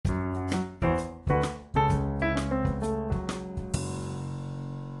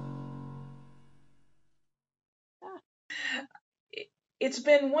It's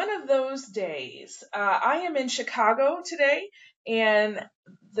been one of those days. I am in Chicago today, and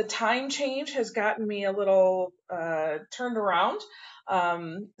the time change has gotten me a little turned around.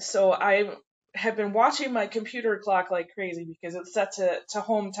 So I have been watching my computer clock like crazy because it's set to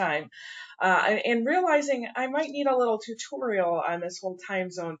home time, and realizing I might need a little tutorial on this whole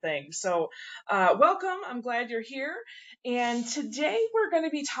time zone thing. So, welcome. I'm glad you're here. And today we're going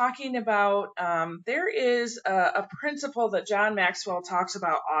to be talking about there is a principle that John Maxwell talks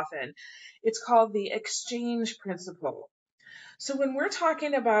about often. It's called the exchange principle. So when we're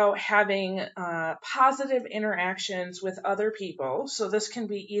talking about having positive interactions with other people, so this can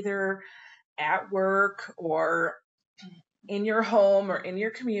be either at work or in your home or in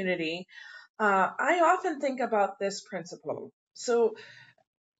your community, I often think about this principle. So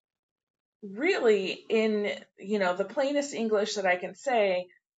really, in the plainest English that I can say,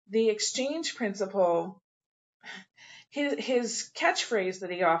 the exchange principle, his catchphrase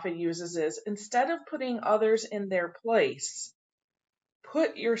that he often uses is, instead of putting others in their place,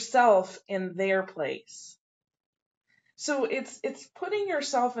 put yourself in their place. So it's putting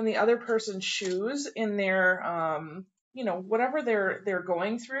yourself in the other person's shoes, in their whatever they're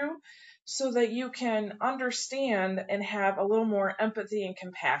going through, so that you can understand and have a little more empathy and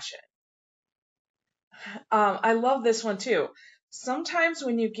compassion. I love this one too. Sometimes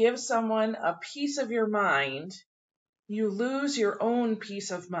when you give someone a piece of your mind, you lose your own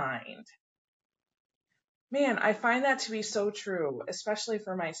peace of mind. Man, I find that to be so true, especially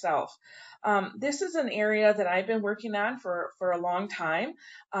for myself. This is an area that I've been working on for a long time.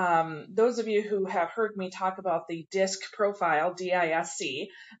 Those of you who have heard me talk about the DISC profile, DISC,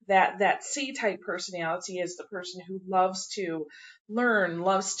 that C-type personality is the person who loves to learn,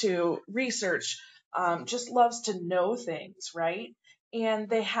 loves to research, just loves to know things, right? And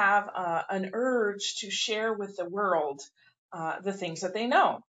they have an urge to share with the world the things that they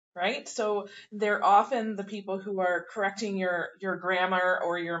know, right? So they're often the people who are correcting your grammar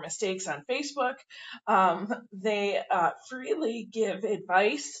or your mistakes on Facebook. They freely give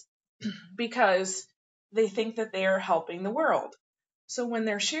advice because they think that they are helping the world. So when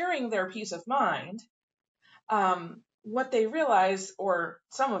they're sharing their peace of mind, what they realize, or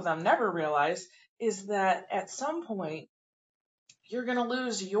some of them never realize, is that at some point you're going to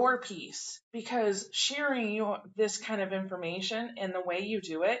lose your peace, because sharing this kind of information and the way you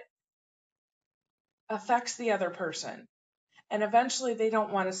do it affects the other person. And eventually they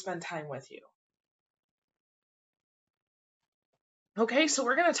don't want to spend time with you. Okay, so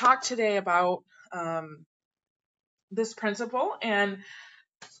we're going to talk today about this principle, and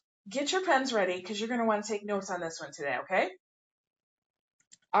get your pens ready because you're going to want to take notes on this one today, okay?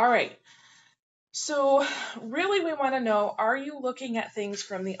 All right. So really we want to know, are you looking at things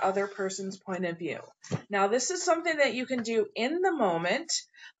from the other person's point of view? Now, this is something that you can do in the moment.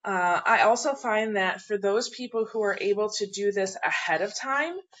 I also find that for those people who are able to do this ahead of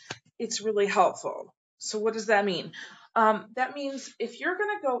time, it's really helpful. So what does that mean? That means if you're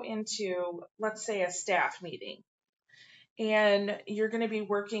going to go into, let's say, a staff meeting, and you're going to be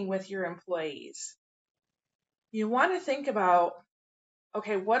working with your employees, you want to think about,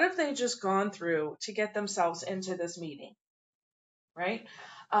 okay, what have they just gone through to get themselves into this meeting, right?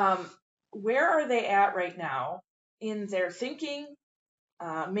 Where are they at right now in their thinking,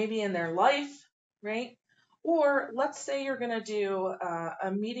 maybe in their life, right? Or let's say you're going to do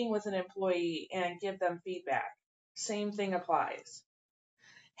a meeting with an employee and give them feedback. Same thing applies.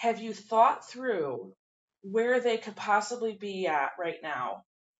 Have you thought through where they could possibly be at right now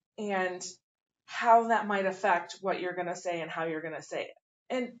and how that might affect what you're going to say and how you're going to say it?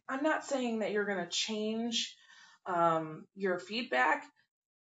 And I'm not saying that you're going to change your feedback.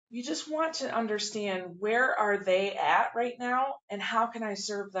 You just want to understand, where are they at right now and how can I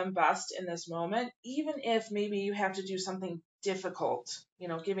serve them best in this moment, even if maybe you have to do something difficult,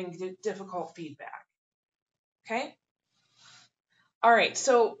 giving difficult feedback. Okay? All right,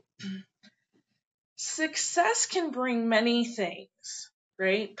 so success can bring many things,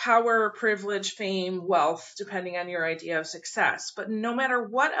 right? Power, privilege, fame, wealth, depending on your idea of success. But no matter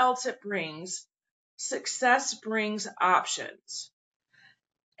what else it brings, success brings options.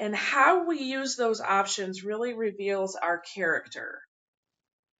 And how we use those options really reveals our character.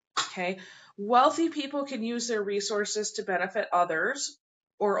 Okay? Wealthy people can use their resources to benefit others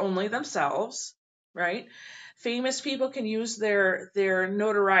or only themselves, right? Famous people can use their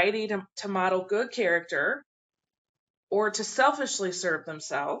notoriety to model good character or to selfishly serve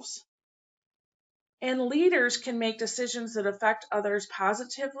themselves. And leaders can make decisions that affect others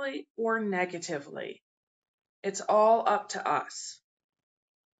positively or negatively. It's all up to us.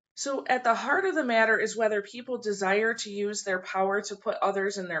 So at the heart of the matter is whether people desire to use their power to put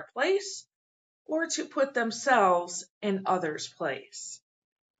others in their place or to put themselves in others' place.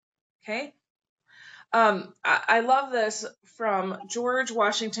 Okay? I love this from George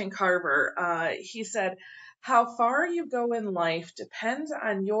Washington Carver. He said, "How far you go in life depends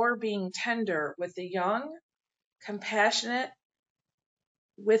on your being tender with the young, compassionate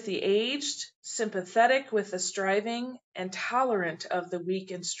with the aged, sympathetic with the striving, and tolerant of the weak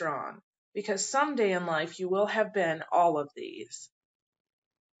and strong, because someday in life you will have been all of these."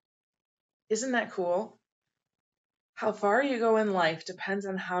 Isn't that cool? How far you go in life depends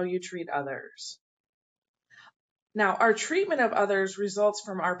on how you treat others. Now, our treatment of others results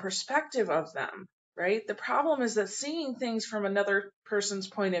from our perspective of them, right? The problem is that seeing things from another person's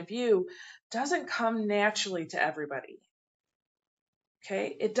point of view doesn't come naturally to everybody.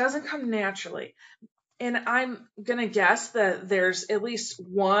 Okay? It doesn't come naturally. And I'm going to guess that there's at least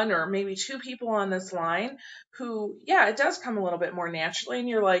one or maybe two people on this line who, yeah, it does come a little bit more naturally. And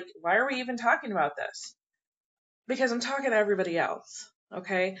you're like, why are we even talking about this? Because I'm talking to everybody else.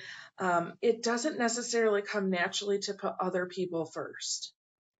 Okay. It doesn't necessarily come naturally to put other people first.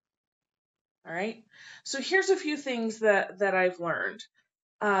 All right. So here's a few things that I've learned.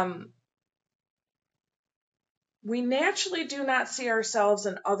 We naturally do not see ourselves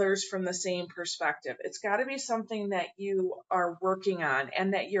and others from the same perspective. It's got to be something that you are working on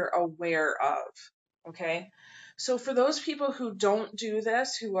and that you're aware of. Okay. So for those people who don't do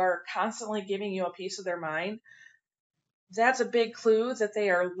this, who are constantly giving you a piece of their mind, that's a big clue that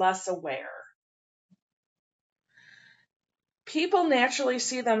they are less aware. People naturally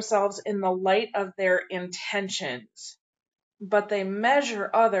see themselves in the light of their intentions, but they measure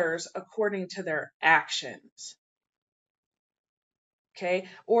others according to their actions. Okay?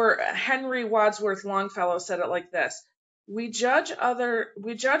 Or Henry Wadsworth Longfellow said it like this: we judge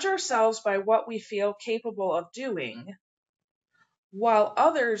ourselves by what we feel capable of doing, while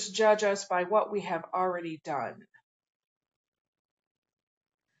others judge us by what we have already done.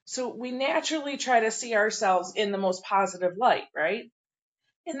 So we naturally try to see ourselves in the most positive light, right?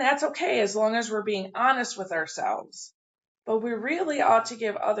 And that's okay as long as we're being honest with ourselves. But we really ought to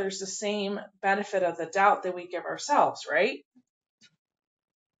give others the same benefit of the doubt that we give ourselves, right?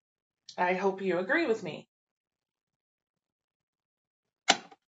 I hope you agree with me.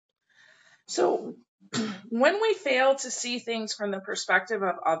 So when we fail to see things from the perspective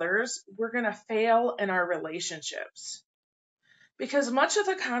of others, we're going to fail in our relationships. Because much of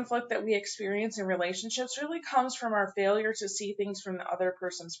the conflict that we experience in relationships really comes from our failure to see things from the other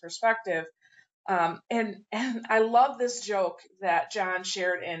person's perspective. And I love this joke that John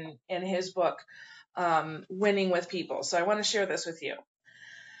shared in his book, Winning with People. So I want to share this with you.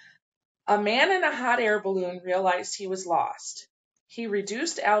 A man in a hot air balloon realized he was lost. He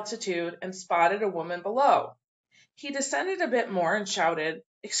reduced altitude and spotted a woman below. He descended a bit more and shouted,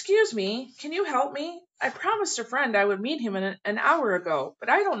 "Excuse me, can you help me? I promised a friend I would meet him an hour ago, but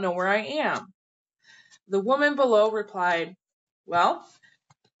I don't know where I am." The woman below replied, "Well,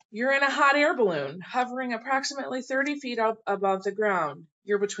 you're in a hot air balloon, hovering approximately 30 feet up above the ground.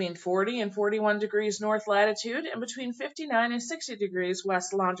 You're between 40 and 41 degrees north latitude and between 59 and 60 degrees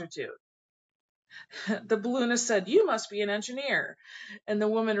west longitude." The balloonist said, "You must be an engineer." And the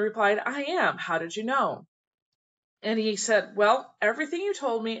woman replied, "I am. How did you know?" And he said, "Well, everything you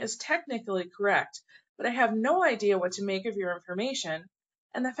told me is technically correct, but I have no idea what to make of your information.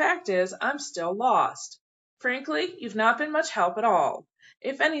 And the fact is, I'm still lost. Frankly, you've not been much help at all.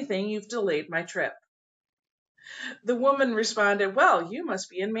 If anything, you've delayed my trip." The woman responded, "Well, you must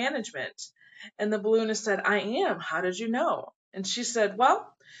be in management." And the balloonist said, "I am. How did you know?" And she said,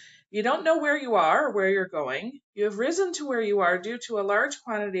 "Well, you don't know where you are or where you're going. You have risen to where you are due to a large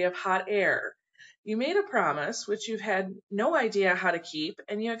quantity of hot air. You made a promise which you've had no idea how to keep,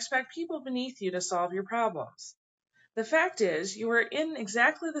 and you expect people beneath you to solve your problems. The fact is, you are in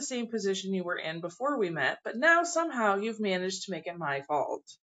exactly the same position you were in before we met, but now somehow you've managed to make it my fault."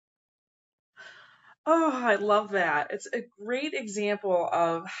 Oh, I love that. It's a great example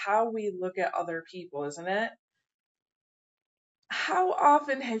of how we look at other people, isn't it? How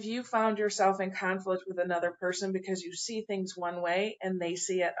often have you found yourself in conflict with another person because you see things one way and they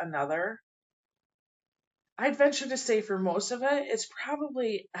see it another? I'd venture to say for most of it, it's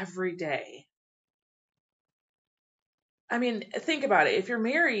probably every day. I mean, think about it. If you're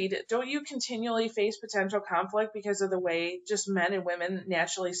married, don't you continually face potential conflict because of the way just men and women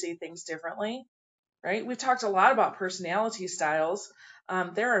naturally see things differently? Right? We've talked a lot about personality styles.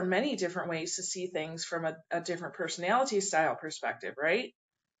 There are many different ways to see things from a different personality style perspective, right?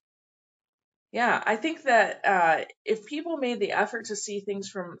 Yeah, I think that if people made the effort to see things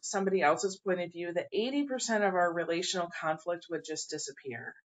from somebody else's point of view, that 80% of our relational conflict would just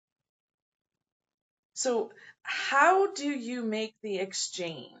disappear. So, how do you make the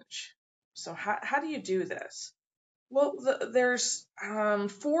exchange? So, how do you do this? Well, there's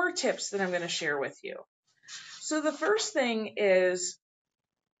 4 tips that I'm going to share with you. So, the first thing is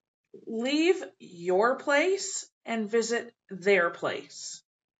leave your place and visit their place.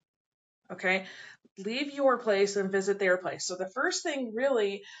 Okay? Leave your place and visit their place. So, the first thing,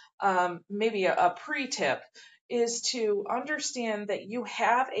 really, maybe a pre tip, is to understand that you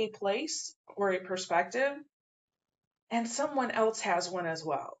have a place or a perspective and someone else has one as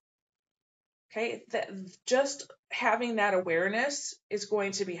well. Okay, that just having that awareness is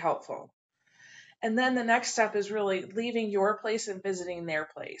going to be helpful. And then the next step is really leaving your place and visiting their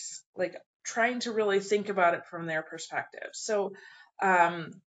place, like trying to really think about it from their perspective. So,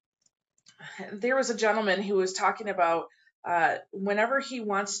 um, there was a gentleman who was talking about whenever he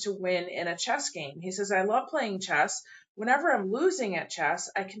wants to win in a chess game, he says, I love playing chess. Whenever I'm losing at chess,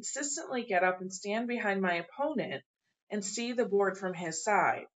 I consistently get up and stand behind my opponent and see the board from his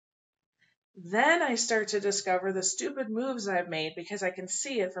side. Then I start to discover the stupid moves I've made because I can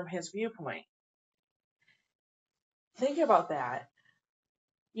see it from his viewpoint. Think about that.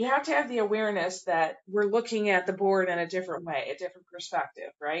 You have to have the awareness that we're looking at the board in a different way, a different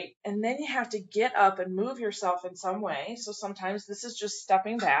perspective, right? And then you have to get up and move yourself in some way. So sometimes this is just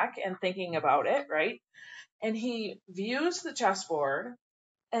stepping back and thinking about it, right? And he views the chessboard.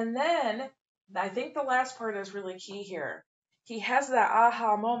 And then I think the last part is really key here. He has that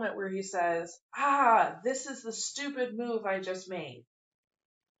aha moment where he says, this is the stupid move I just made.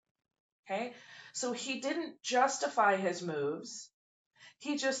 Okay? So he didn't justify his moves.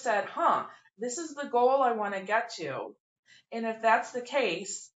 He just said, this is the goal I want to get to. And if that's the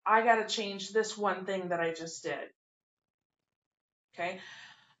case, I got to change this one thing that I just did. Okay?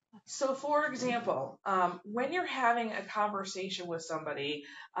 So, for example, when you're having a conversation with somebody,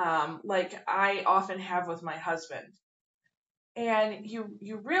 like I often have with my husband, and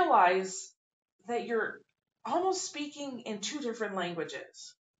you realize that you're almost speaking in 2 different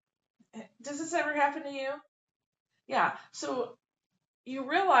languages. Does this ever happen to you? Yeah. So you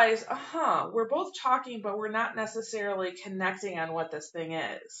realize, we're both talking, but we're not necessarily connecting on what this thing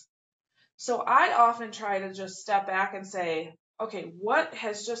is. So I often try to just step back and say, okay, what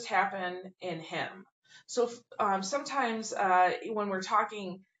has just happened in him? So sometimes when we're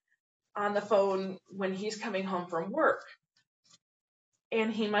talking on the phone, when he's coming home from work, and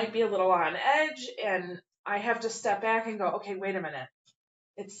he might be a little on edge, and I have to step back and go, okay, wait a minute.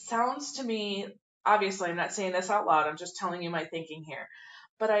 It sounds to me, obviously, I'm not saying this out loud, I'm just telling you my thinking here.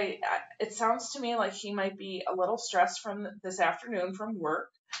 But it sounds to me like he might be a little stressed from this afternoon from work.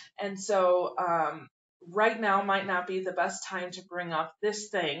 And so right now might not be the best time to bring up this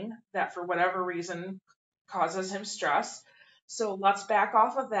thing that for whatever reason causes him stress. So let's back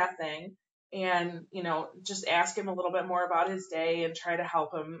off of that thing and, just ask him a little bit more about his day and try to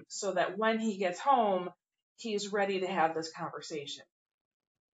help him so that when he gets home, he's ready to have this conversation.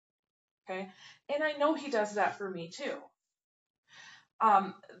 Okay. And I know he does that for me too.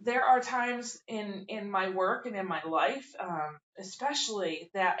 There are times in my work and in my life, especially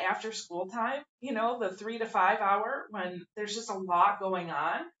that after school time, the 3 to 5 hour when there's just a lot going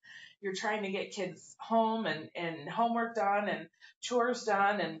on. You're trying to get kids home and homework done and chores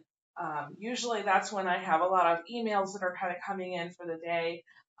done. And usually that's when I have a lot of emails that are kind of coming in for the day.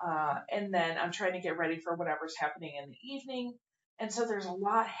 And then I'm trying to get ready for whatever's happening in the evening. And so there's a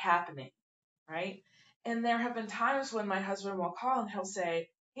lot happening, right? And there have been times when my husband will call and he'll say,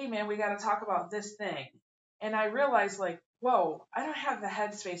 hey man, we got to talk about this thing. And I realize like, whoa, I don't have the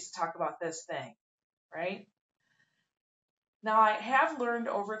headspace to talk about this thing, right? Now I have learned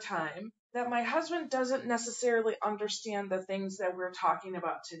over time that my husband doesn't necessarily understand the things that we're talking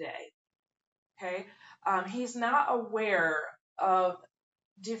about today. Okay. He's not aware of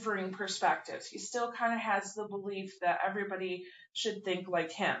differing perspectives. He still kind of has the belief that everybody should think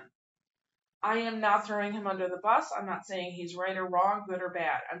like him. I am not throwing him under the bus. I'm not saying he's right or wrong, good or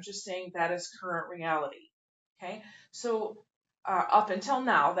bad. I'm just saying that is current reality. Okay. So up until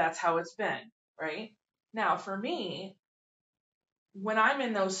now, that's how it's been, right? Now, for me, when I'm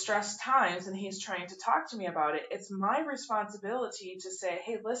in those stressed times and he's trying to talk to me about it, it's my responsibility to say,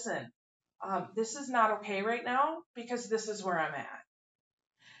 hey, listen, this is not okay right now because this is where I'm at.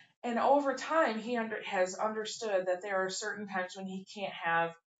 And over time, he has understood that there are certain times when he can't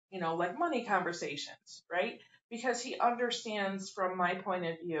have, like money conversations, right? Because he understands from my point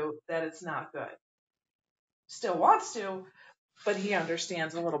of view that it's not good. Still wants to, but he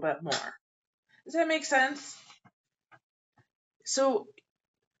understands a little bit more. Does that make sense? So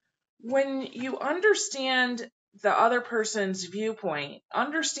when you understand the other person's viewpoint,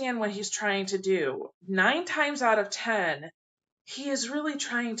 understand what he's trying to do, 9 times out of 10, he is really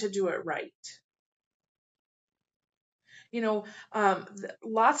trying to do it right. You know,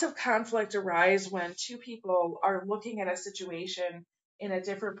 lots of conflict arise when two people are looking at a situation in a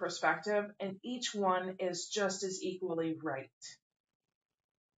different perspective, and each one is just as equally right.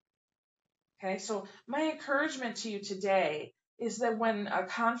 Okay, so my encouragement to you today is that when a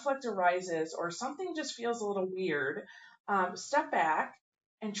conflict arises or something just feels a little weird, step back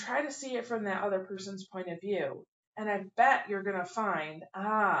and try to see it from that other person's point of view. And I bet you're going to find,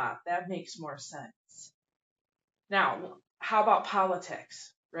 that makes more sense. Now, how about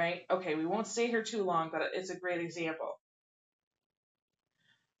politics, right? Okay, we won't stay here too long, but it's a great example.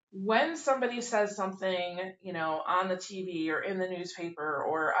 When somebody says something, on the TV or in the newspaper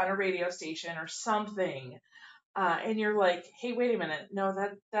or on a radio station or something, and you're like, hey, wait a minute, no,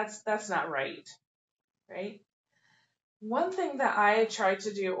 that's not right, right? One thing that I tried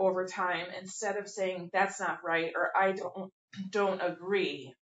to do over time, instead of saying that's not right or I don't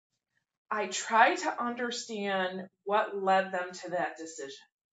agree, I try to understand what led them to that decision.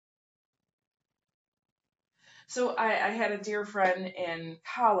 So I had a dear friend in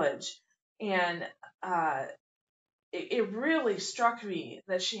college, and it really struck me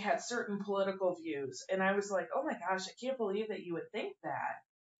that she had certain political views. And I was like, oh my gosh, I can't believe that you would think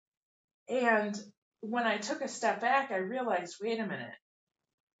that. And when I took a step back, I realized, wait a minute,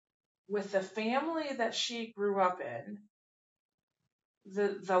 with the family that she grew up in,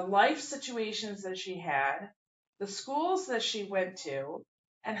 the life situations that she had, the schools that she went to,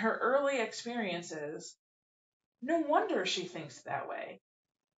 and her early experiences, no wonder she thinks that way,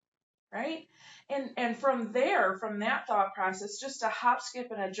 right? And from there, from that thought process, just a hop,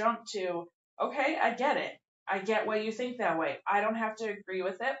 skip, and a jump to, okay, I get it. I get why you think that way. I don't have to agree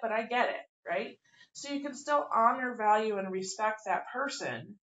with it, but I get it, right? So you can still honor, value, and respect that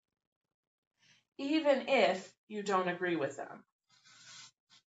person, even if you don't agree with them.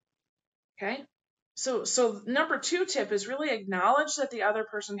 Okay? So number 2 tip is really acknowledge that the other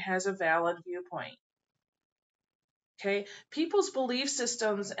person has a valid viewpoint. Okay? People's belief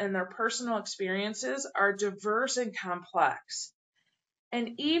systems and their personal experiences are diverse and complex.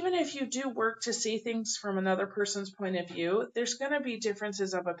 And even if you do work to see things from another person's point of view, there's going to be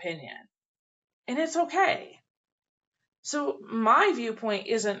differences of opinion. And it's okay. So my viewpoint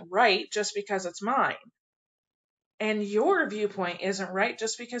isn't right just because it's mine. And your viewpoint isn't right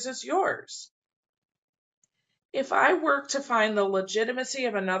just because it's yours. If I work to find the legitimacy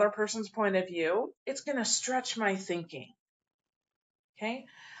of another person's point of view, it's going to stretch my thinking. Okay?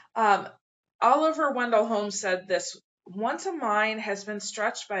 Oliver Wendell Holmes said this: once a mind has been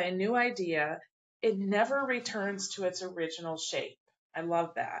stretched by a new idea, it never returns to its original shape. I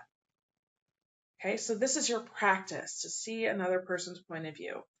love that. Okay, so this is your practice to see another person's point of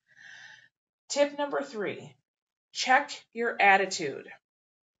view. Tip number 3, check your attitude.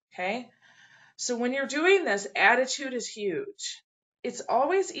 Okay, so when you're doing this, attitude is huge. It's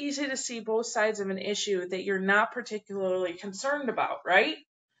always easy to see both sides of an issue that you're not particularly concerned about, right?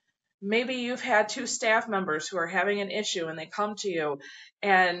 Maybe you've had 2 staff members who are having an issue and they come to you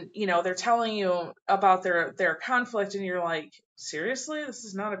and, they're telling you about their conflict and you're like, seriously, this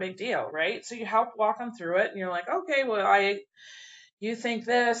is not a big deal, right? So you help walk them through it and you're like, okay, well, you think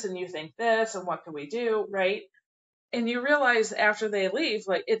this and you think this and what can we do, right? And you realize after they leave,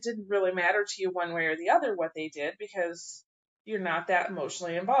 like, it didn't really matter to you one way or the other what they did because you're not that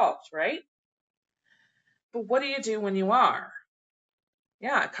emotionally involved, right? But what do you do when you are?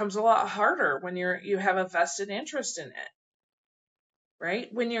 Yeah, it comes a lot harder when you have a vested interest in it,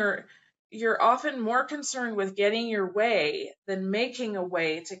 right? When you're often more concerned with getting your way than making a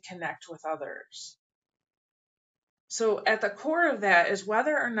way to connect with others. So at the core of that is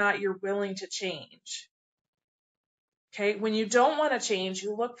whether or not you're willing to change. Okay, when you don't want to change,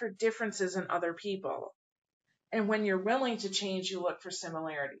 you look for differences in other people. And when you're willing to change, you look for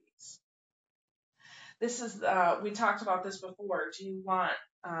similarities. This is we talked about this before. Do you want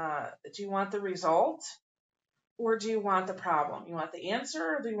the result, or do you want the problem? You want the answer,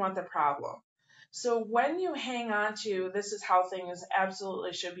 or do you want the problem? So when you hang on to this is how things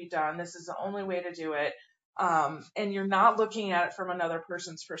absolutely should be done, this is the only way to do it, and you're not looking at it from another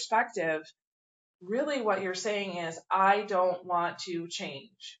person's perspective, really what you're saying is, I don't want to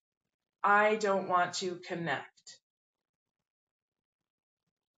change. I don't want to connect.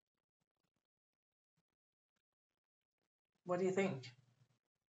 What do you think?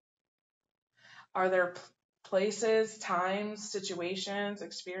 Are there places, times, situations,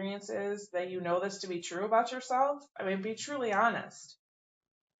 experiences that you know this to be true about yourself? I mean, be truly honest.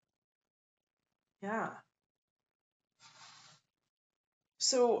 Yeah.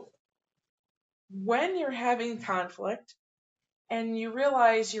 So when you're having conflict and you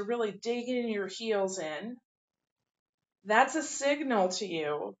realize you're really digging your heels in, that's a signal to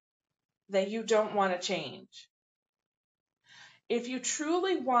you that you don't want to change. If you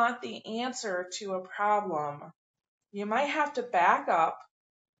truly want the answer to a problem, you might have to back up,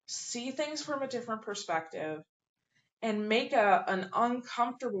 see things from a different perspective, and make an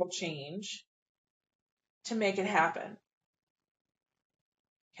uncomfortable change to make it happen.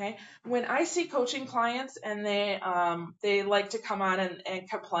 Okay. When I see coaching clients and they like to come on and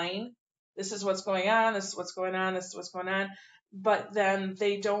complain, this is what's going on, this is what's going on, this is what's going on, but then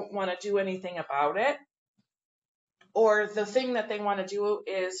they don't want to do anything about it. Or the thing that they want to do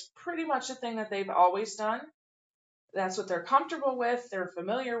is pretty much the thing that they've always done. That's what they're comfortable with. They're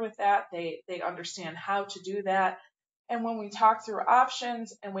familiar with that. They understand how to do that. And when we talk through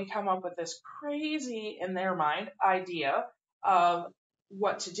options and we come up with this crazy, in their mind, idea of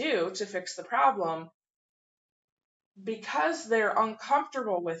what to do to fix the problem, because they're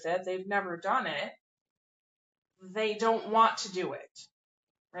uncomfortable with it, they've never done it, they don't want to do it,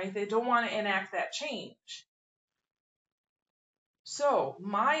 right? They don't want to enact that change. So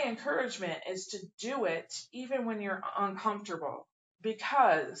my encouragement is to do it even when you're uncomfortable,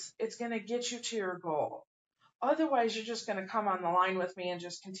 because it's going to get you to your goal. Otherwise, you're just going to come on the line with me and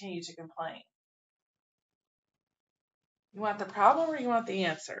just continue to complain. You want the problem or you want the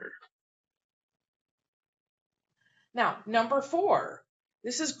answer? Now, number 4,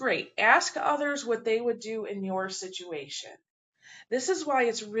 this is great. Ask others what they would do in your situation. This is why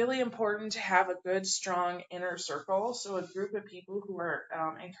it's really important to have a good, strong inner circle. So a group of people who are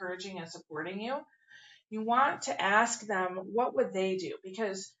encouraging and supporting you. You want to ask them, what would they do?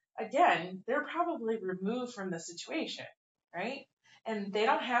 Because again, they're probably removed from the situation, right? And they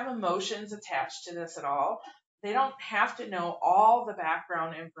don't have emotions attached to this at all. They don't have to know all the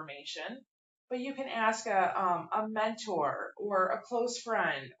background information, but you can ask a mentor or a close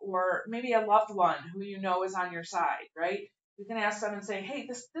friend or maybe a loved one who you know is on your side, right? You can ask them and say, hey,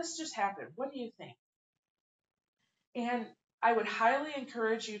 this just happened. What do you think? And I would highly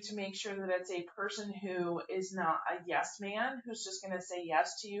encourage you to make sure that it's a person who is not a yes man, who's just going to say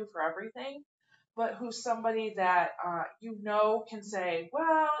yes to you for everything, but who's somebody that you know can say,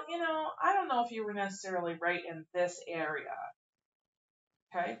 well, I don't know if you were necessarily right in this area.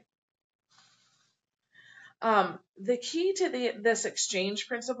 Okay. The key to this exchange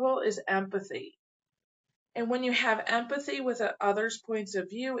principle is empathy. And when you have empathy with others' points of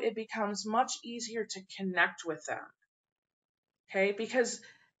view, it becomes much easier to connect with them. Okay, because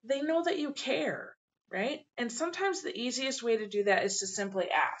they know that you care, right? And sometimes the easiest way to do that is to simply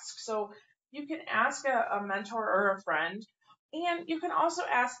ask. So you can ask a mentor or a friend, and you can also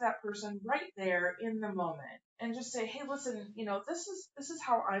ask that person right there in the moment and just say, hey, listen, this is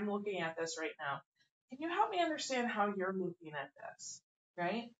how I'm looking at this right now. Can you help me understand how you're looking at this,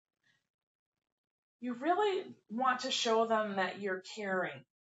 right? You really want to show them that you're caring.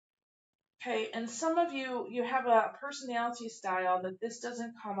 Okay, and some of you have a personality style that this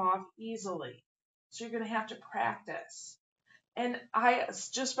doesn't come off easily. So you're going to have to practice. And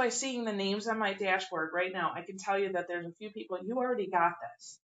just by seeing the names on my dashboard right now, I can tell you that there's a few people, you already got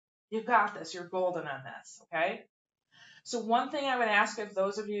this. You've got this. You're golden on this. Okay. So one thing I would ask of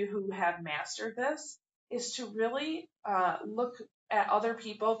those of you who have mastered this is to really look at other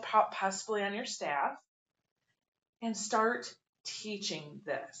people, possibly on your staff, and start teaching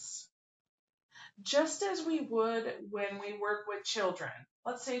this. Just as we would when we work with children.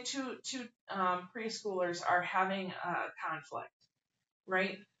 Let's say two preschoolers are having a conflict,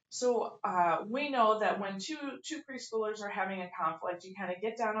 right? So we know that when two preschoolers are having a conflict, you kind of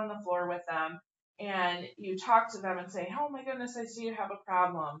get down on the floor with them and you talk to them and say, oh my goodness, I see you have a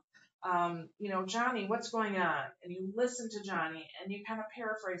problem. Johnny, what's going on? And you listen to Johnny and you kind of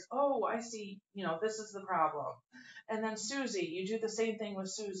paraphrase, oh, I see, this is the problem. And then Susie, you do the same thing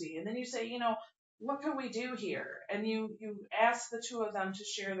with Susie. And then you say, what can we do here? And you ask the two of them to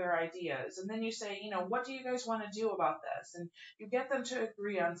share their ideas. And then you say, what do you guys want to do about this? And you get them to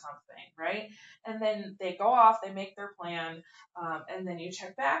agree on something, right? And then they go off, they make their plan, and then you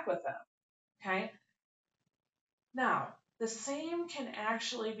check back with them, okay? Now, the same can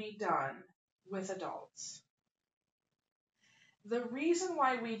actually be done with adults. The reason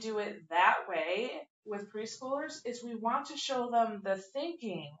why we do it that way with preschoolers is we want to show them the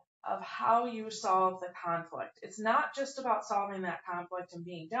thinking of how you solve the conflict. It's not just about solving that conflict and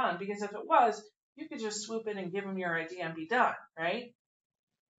being done, because if it was, you could just swoop in and give them your idea and be done, right?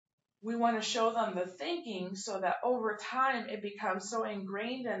 We want to show them the thinking so that over time it becomes so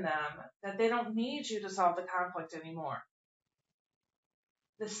ingrained in them that they don't need you to solve the conflict anymore.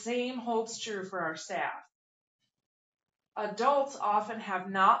 The same holds true for our staff. Adults often have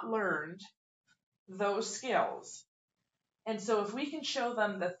not learned those skills. And so if we can show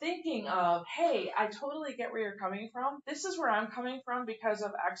them the thinking of, hey, I totally get where you're coming from. This is where I'm coming from because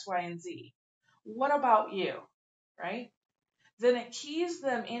of X, Y, and Z. What about you? Right? Then it keys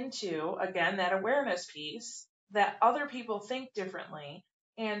them into, again, that awareness piece that other people think differently.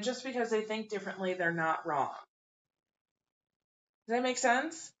 And just because they think differently, they're not wrong. Does that make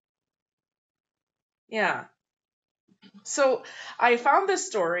sense? Yeah. So I found this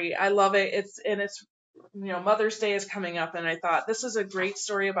story. I love it. It's Mother's Day is coming up, and I thought this is a great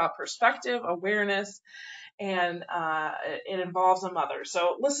story about perspective, awareness, and it involves a mother.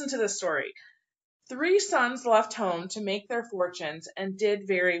 So listen to this story. 3 sons left home to make their fortunes and did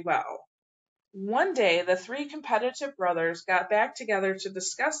very well. One day, the 3 competitive brothers got back together to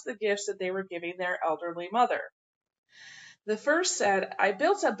discuss the gifts that they were giving their elderly mother. The first said, I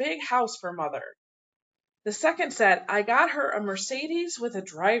built a big house for Mother. The second said, I got her a Mercedes with a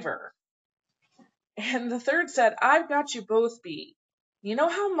driver. And the third said, I've got you both beat. You know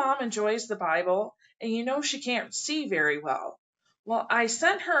how Mom enjoys the Bible, and you know she can't see very well. Well, I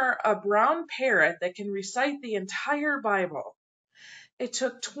sent her a brown parrot that can recite the entire Bible. It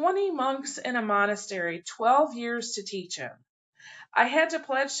took 20 monks in a monastery 12 years to teach him. I had to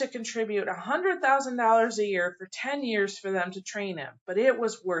pledge to contribute $100,000 a year for 10 years for them to train him, but it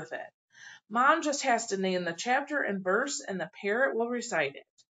was worth it. Mom just has to name the chapter and verse, and the parrot will recite it.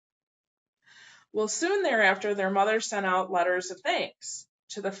 Well, soon thereafter, their mother sent out letters of thanks.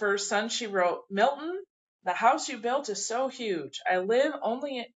 To the first son, she wrote, Milton, the house you built is so huge. I live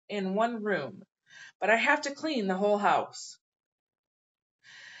only in one room, but I have to clean the whole house.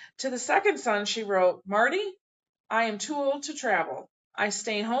 To the second son, she wrote, Marty, I am too old to travel. I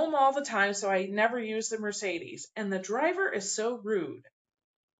stay home all the time, so I never use the Mercedes, and the driver is so rude.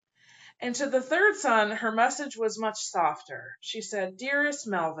 And to the third son, her message was much softer. She said, Dearest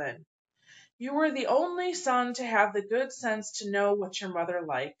Melvin, you were the only son to have the good sense to know what your mother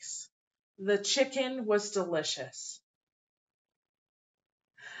likes. The chicken was delicious.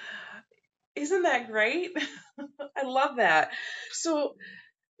 Isn't that great? I love that. So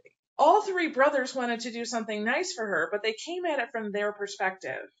all 3 brothers wanted to do something nice for her, but they came at it from their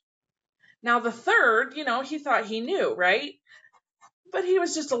perspective. Now the third, he thought he knew, right? But he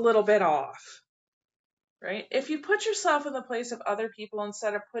was just a little bit off, right? If you put yourself in the place of other people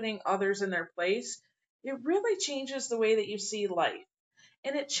instead of putting others in their place, it really changes the way that you see life.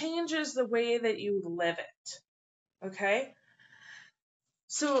 And it changes the way that you live it. Okay?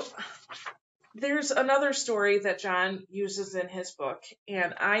 So there's another story that John uses in his book,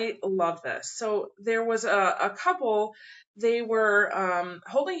 and I love this. So there was a couple, they were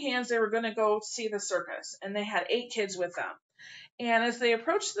holding hands, they were going to go see the circus, and they had 8 kids with them. And as they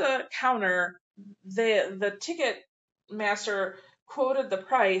approached the counter, the ticket master quoted the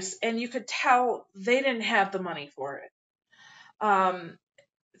price, and you could tell they didn't have the money for it.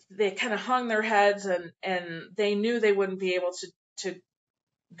 They kind of hung their heads, and they knew they wouldn't be able to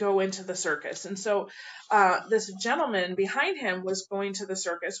go into the circus. And so this gentleman behind him was going to the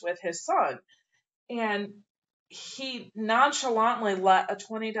circus with his son, and he nonchalantly let a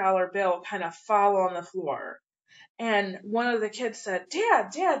 $20 bill kind of fall on the floor. And one of the kids said,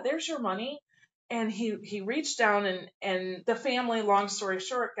 Dad, there's your money. And he reached down, and the family, long story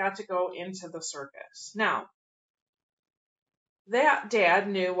short, got to go into the circus. Now, that dad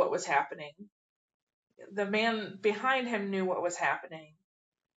knew what was happening. The man behind him knew what was happening.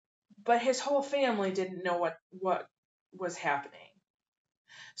 But his whole family didn't know what was happening.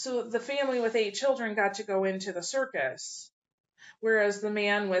 So the family with 8 children got to go into the circus, whereas the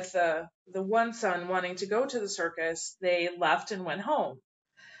man with the one son wanting to go to the circus, they left and went home.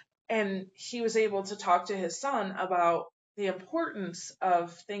 And he was able to talk to his son about the importance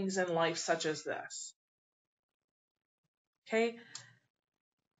of things in life such as this. Okay?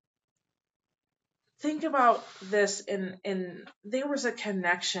 Think about this, in there was a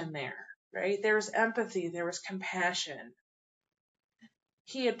connection there, right? There was empathy, there was compassion.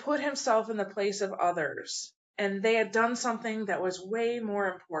 He had put himself in the place of others, and they had done something that was way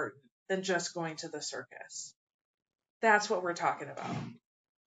more important than just going to the circus. That's what we're talking about.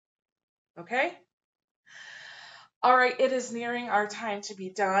 Okay? All right, it is nearing our time to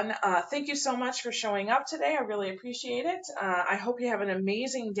be done. Thank you so much for showing up today. I really appreciate it. I hope you have an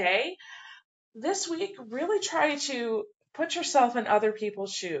amazing day. This week, really try to put yourself in other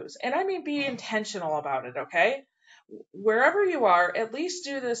people's shoes. And I mean, be intentional about it, okay? Wherever you are, at least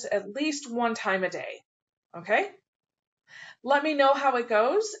do this at least one time a day, okay? Let me know how it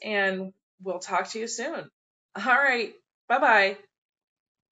goes, and we'll talk to you soon. All right. Bye-bye.